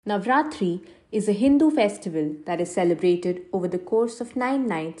Navratri is a Hindu festival that is celebrated over the course of 9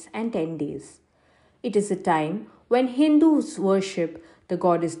 nights and 10 days. It is a time when Hindus worship the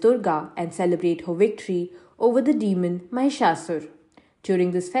goddess Durga and celebrate her victory over the demon Mahishasur.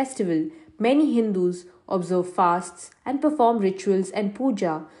 During this festival, many Hindus observe fasts and perform rituals and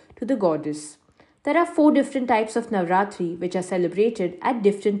puja to the goddess. There are four different types of Navratri which are celebrated at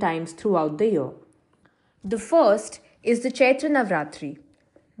different times throughout the year. The first is the Chaitra Navratri.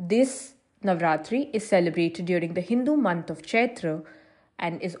 This Navratri is celebrated during the Hindu month of Chaitra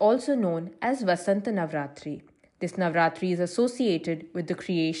and is also known as Vasanta Navratri. This Navratri is associated with the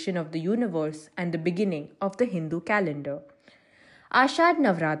creation of the universe and the beginning of the Hindu calendar. Ashad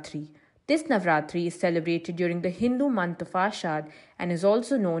Navratri. This Navratri is celebrated during the Hindu month of Ashad and is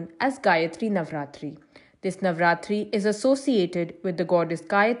also known as Gayatri Navratri. This Navratri is associated with the goddess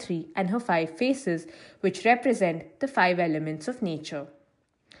Gayatri and her 5 faces, which represent the 5 elements of nature.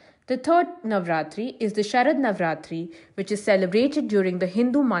 The third Navratri is the Sharad Navratri, which is celebrated during the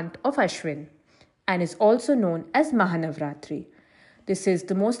Hindu month of Ashwin and is also known as Mahanavratri. This is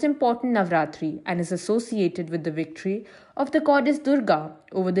the most important Navratri and is associated with the victory of the goddess Durga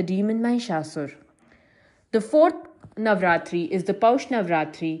over the demon Mahishasur. The fourth Navratri is the Paush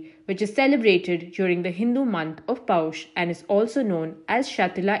Navratri, which is celebrated during the Hindu month of Paush and is also known as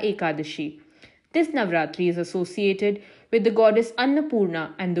Shatila Ekadashi. This Navratri is associated with the goddess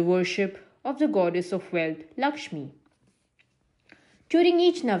Annapurna and the worship of the goddess of wealth Lakshmi. During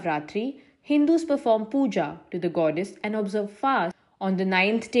each Navratri, Hindus perform puja to the goddess and observe fast. On the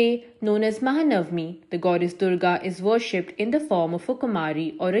 9th day, known as Mahanavami, the goddess Durga is worshipped in the form of a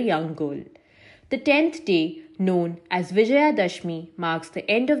Kumari or a young girl. The 10th day, known as Vijayadashmi, marks the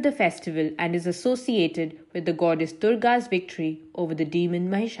end of the festival and is associated with the goddess Durga's victory over the demon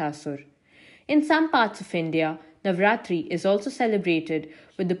Mahishasur. In some parts of India, Navratri is also celebrated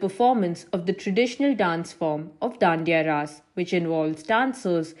with the performance of the traditional dance form of Dandiya Ras, which involves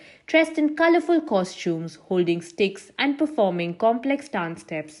dancers dressed in colorful costumes, holding sticks and performing complex dance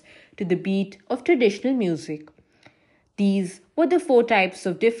steps to the beat of traditional music. These were the 4 types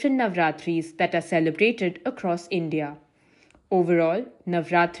of different Navratris that are celebrated across India. Overall,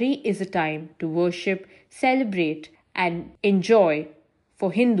 Navratri is a time to worship, celebrate, and enjoy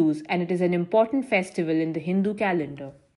for Hindus, and it is an important festival in the Hindu calendar.